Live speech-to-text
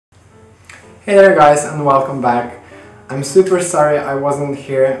Hey there guys, and welcome back. I'm super sorry I wasn't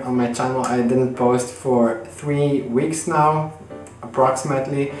here on my channel. I didn't post for 3 weeks now,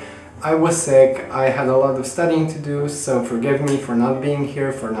 approximately. I was sick, I had a lot of studying to do, so forgive me for not being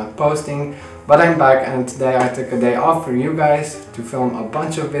here, for not posting. But I'm back, and today I took a day off for you guys to film a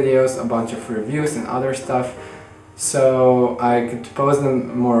bunch of videos, a bunch of reviews and other stuff, so I could post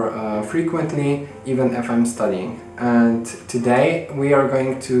them more frequently, even if I'm studying. And today we are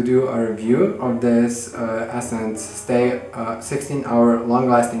going to do a review of this Essence Stay 16-hour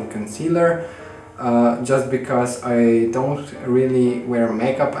long-lasting concealer. Just because I don't really wear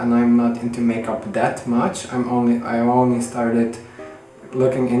makeup and I'm not into makeup that much. I only started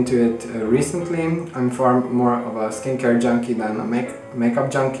looking into it recently. I'm far more of a skincare junkie than a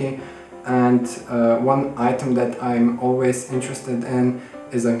makeup junkie. And one item that I'm always interested in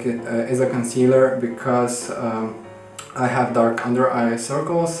is a concealer, because I have dark under eye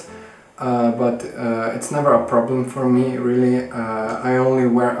circles, but it's never a problem for me really. I only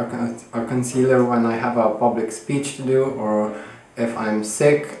wear a concealer when I have a public speech to do, or if I'm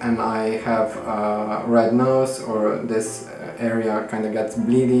sick and I have a red nose, or this area kind of gets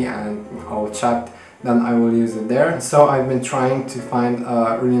bleedy and all chapped, then I will use it there. So I've been trying to find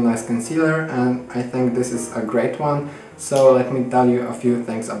a really nice concealer, and I think this is a great one. So let me tell you a few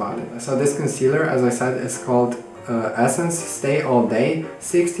things about it. So this concealer, as I said, is called Essence Stay All Day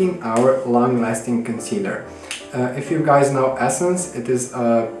 16-hour long-lasting concealer. If you guys know Essence, it is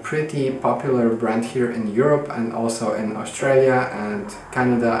a pretty popular brand here in Europe and also in Australia and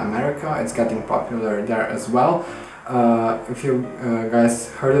Canada, America. It's getting popular there as well. If you guys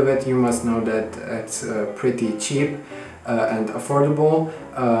heard of it, you must know that it's pretty cheap and affordable,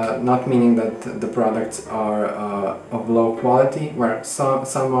 not meaning that the products are of low quality, where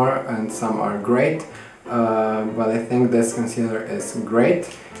some are and some are great, but I think this concealer is great.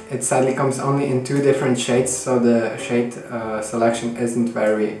 It sadly comes only in 2 different shades, so the shade selection isn't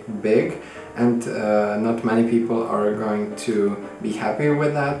very big, and not many people are going to be happy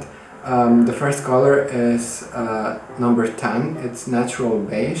with that. The first color is number 10. It's natural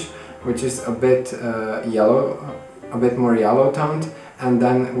beige, which is a bit yellow, a bit more yellow toned, and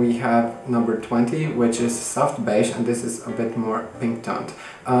then we have number 20, which is soft beige, and this is a bit more pink toned.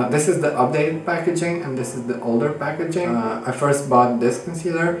 This is the updated packaging, and this is the older packaging. I first bought this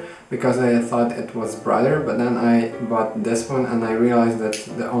concealer because I thought it was brighter, but then I bought this one and I realized that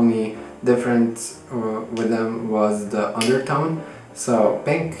the only difference with them was the undertone. So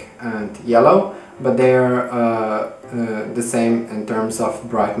pink and yellow, but they are the same in terms of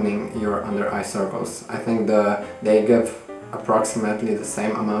brightening your under eye circles. I think they give approximately the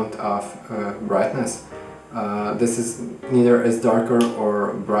same amount of brightness. This is neither is darker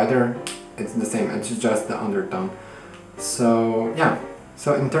or brighter, it's the same, it's just the undertone. So yeah,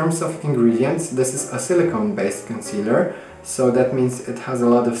 so in terms of ingredients, this is a silicone based concealer. So that means it has a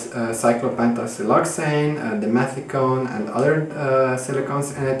lot of CYCLOPENTASILOXANE, DIMETHICONE and other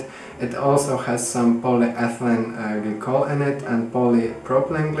silicones in it. It also has some polyethylene glycol in it and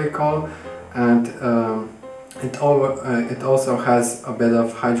polypropylene glycol, and it also has a bit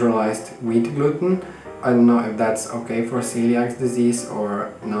of hydrolyzed wheat gluten. I don't know if that's okay for celiac disease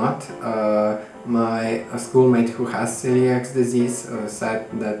or not. My schoolmate who has celiac disease said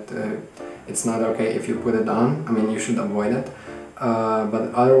that it's not okay if you put it on. I mean, you should avoid it.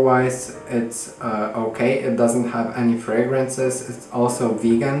 But otherwise it's okay. It doesn't have any fragrances. It's also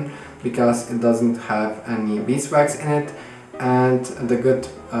vegan because it doesn't have any beeswax in it. And the good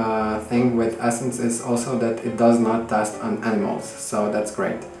thing with Essence is also that it does not test on animals, so that's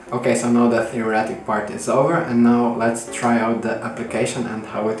great. Okay, so now the theoretic part is over, and now let's try out the application and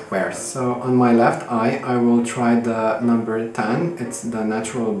how it wears. So on my left eye I will try the number 10, it's the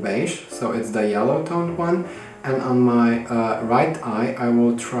natural beige, so it's the yellow toned one. And on my right eye I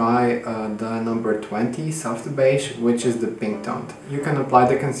will try the number 20, soft beige, which is the pink toned. You can apply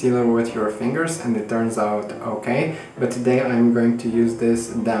the concealer with your fingers and it turns out okay, but today I'm going to use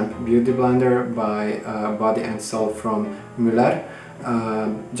this damp beauty blender by Body and Soul from Müller.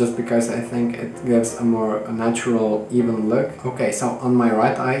 Just because I think it gives a more natural, even look. Okay, so on my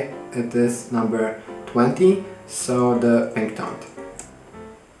right eye it is number 20, so the pink toned.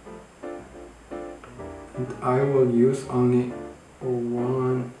 And I will use only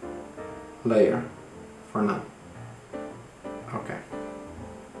 1 layer for now. Okay.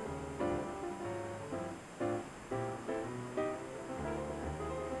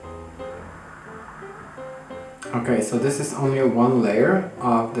 Okay, so this is only 1 layer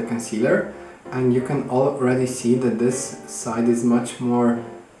of the concealer, and you can already see that this side is much more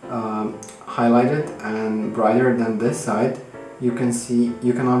highlighted and brighter than this side. you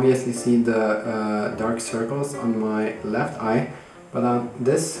can obviously see the dark circles on my left eye, but on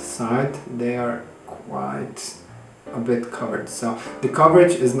this side they are quite a bit covered. So the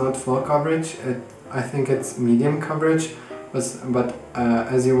coverage is not full coverage, I think it's medium coverage, but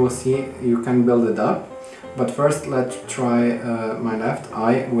as you will see, you can build it up. But first let's try my left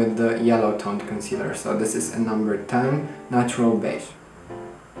eye with the yellow toned concealer. So this is a number 10 natural beige.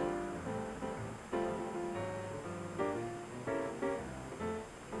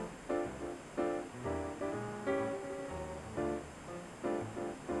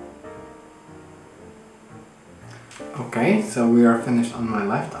 Okay, so we are finished on my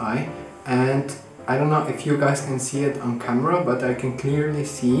left eye, and I don't know if you guys can see it on camera, but I can clearly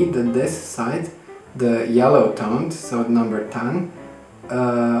see that this side, the yellow toned, so number 10,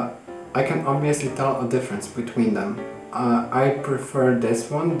 I can obviously tell a difference between them. I prefer this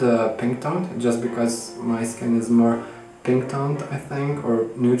one, the pink toned, just because my skin is more pink toned, I think, or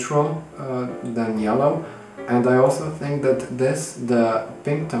neutral than yellow. And I also think that this, the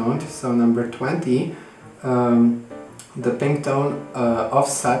pink toned, so number 20, the pink tone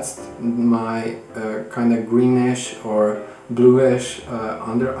offsets my kind of greenish or bluish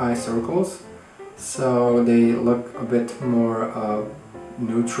under eye circles, so they look a bit more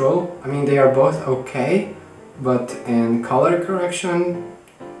neutral. I mean, they are both okay, but in color correction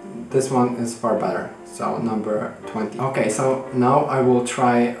this one is far better, so number 20. Okay, so now I will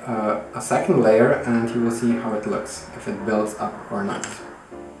try a second layer and you will see how it looks, if it builds up or not.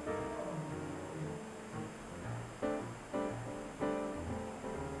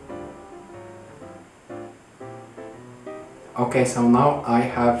 Okay, so now I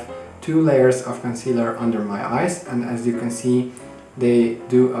have 2 layers of concealer under my eyes, and as you can see, they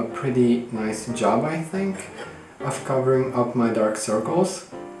do a pretty nice job, I think, of covering up my dark circles.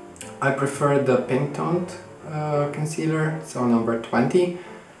 I prefer the pink toned concealer, so number 20,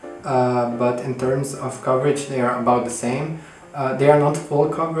 but in terms of coverage they are about the same. They are not full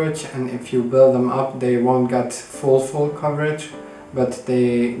coverage, and if you build them up they won't get full coverage, but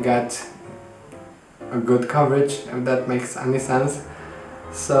they get a good coverage, if that makes any sense.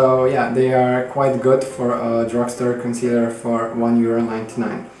 So yeah, they are quite good for a drugstore concealer for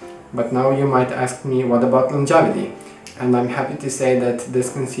 €1.99. But now you might ask me, what about longevity? And I'm happy to say that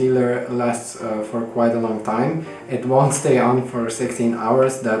this concealer lasts for quite a long time. It won't stay on for 16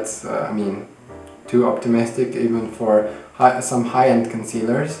 hours, that's I mean, too optimistic even for some high-end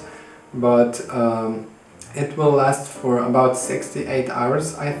concealers. But it will last for about 6 to 8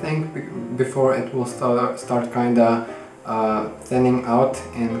 hours, I think, before it will start kinda thinning out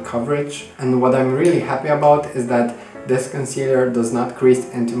in coverage. And what I'm really happy about is that this concealer does not crease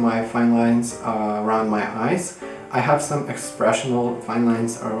into my fine lines around my eyes. I have some expressional fine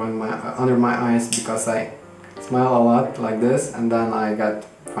lines around under my eyes because I smile a lot like this, and then I get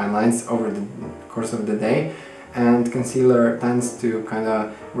fine lines over the course of the day. And concealer tends to kind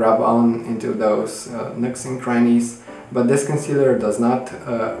of grab on into those nooks and crannies, but this concealer does not.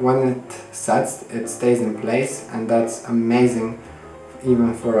 When it sets, it stays in place, and that's amazing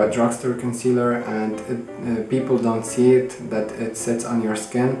even for a drugstore concealer, and people don't see it, that it sits on your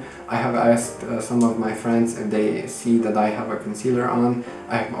skin. I have asked some of my friends if they see that I have a concealer on.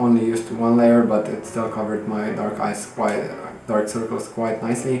 I have only used 1 layer, but it still covered my dark circles quite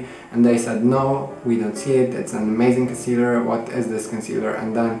nicely, and they said no, we don't see it, it's an amazing concealer, what is this concealer?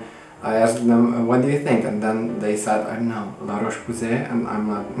 And then I asked them, what do you think? And then they said, I don't know, La Roche-Posay, and I'm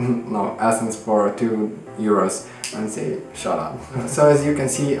like, no, Essence for €2, and say, shut up. So as you can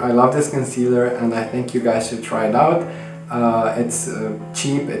see, I love this concealer, and I think you guys should try it out. It's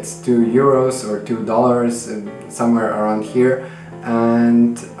cheap, it's €2 or $2, somewhere around here,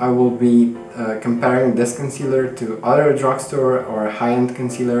 and I will be comparing this concealer to other drugstore or high-end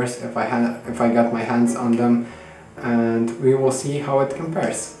concealers if I got my hands on them, and we will see how it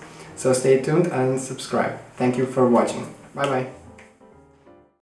compares. So stay tuned and subscribe. Thank you for watching. Bye bye.